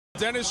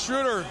Dennis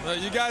Schroeder,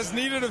 you guys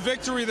needed a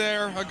victory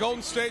there.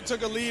 Golden State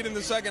took a lead in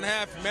the second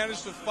half,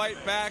 managed to fight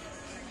back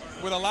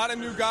with a lot of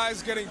new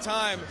guys getting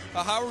time.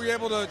 How were you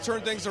able to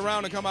turn things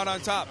around and come out on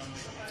top?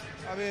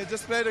 I mean,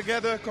 just play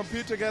together,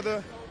 compete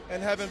together,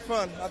 and having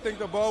fun. I think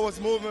the ball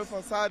was moving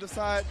from side to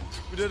side.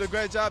 We did a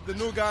great job. The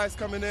new guys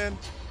coming in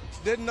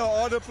didn't know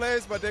all the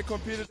plays, but they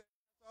competed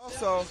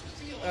also.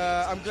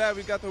 I'm glad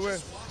we got the win.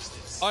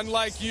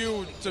 Unlike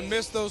you, to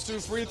miss those 2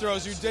 free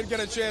throws, you did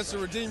get a chance to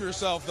redeem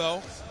yourself,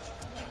 though.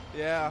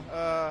 Yeah,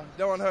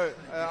 that one hurt.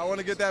 I want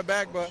to get that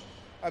back, but,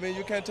 I mean,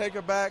 you can't take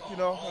it back, you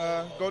know,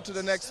 go to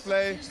the next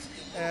play,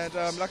 and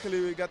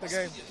luckily we got the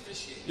game.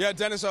 Yeah,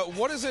 Dennis,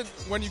 what is it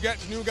when you get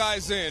new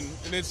guys in,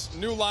 and it's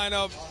new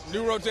lineup,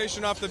 new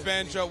rotation off the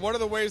bench, what are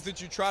the ways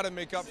that you try to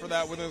make up for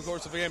that within the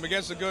course of the game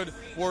against a good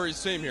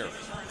Warriors team here?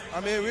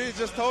 I mean, we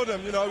just told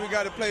them, you know, we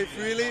got to play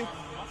freely.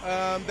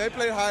 They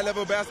play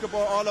high-level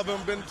basketball. All of them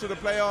been to the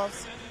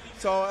playoffs.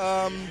 So,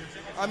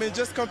 I mean,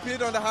 just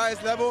compete on the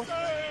highest level.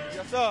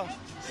 Yes, sir.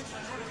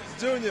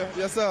 Junior,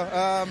 yes,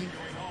 sir.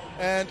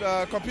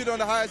 And compete on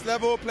the highest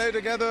level, play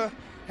together,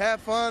 have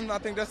fun. I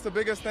think that's the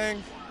biggest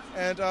thing.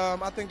 And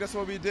I think that's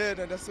what we did,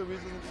 and that's the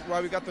reason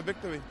why we got the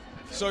victory.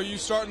 So you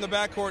start in the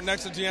backcourt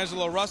next to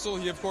D'Angelo Russell.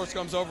 He, of course,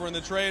 comes over in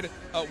the trade.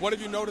 What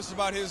have you noticed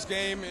about his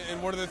game,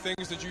 and what are the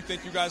things that you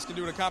think you guys can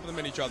do to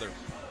complement each other?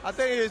 I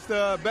think he's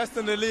the best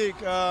in the league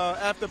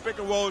after pick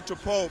and roll to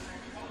Pope.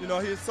 You know,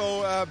 he's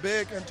so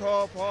big and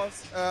tall,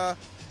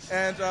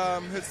 and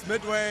his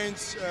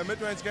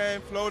mid-range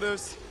game,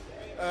 floaters,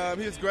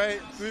 he's great.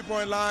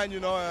 3-point line, you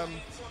know,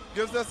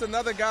 gives us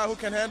another guy who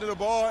can handle the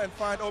ball and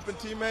find open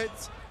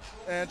teammates.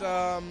 And,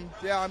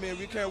 yeah, I mean,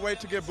 we can't wait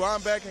to get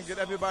Braun back and get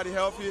everybody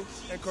healthy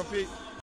and compete.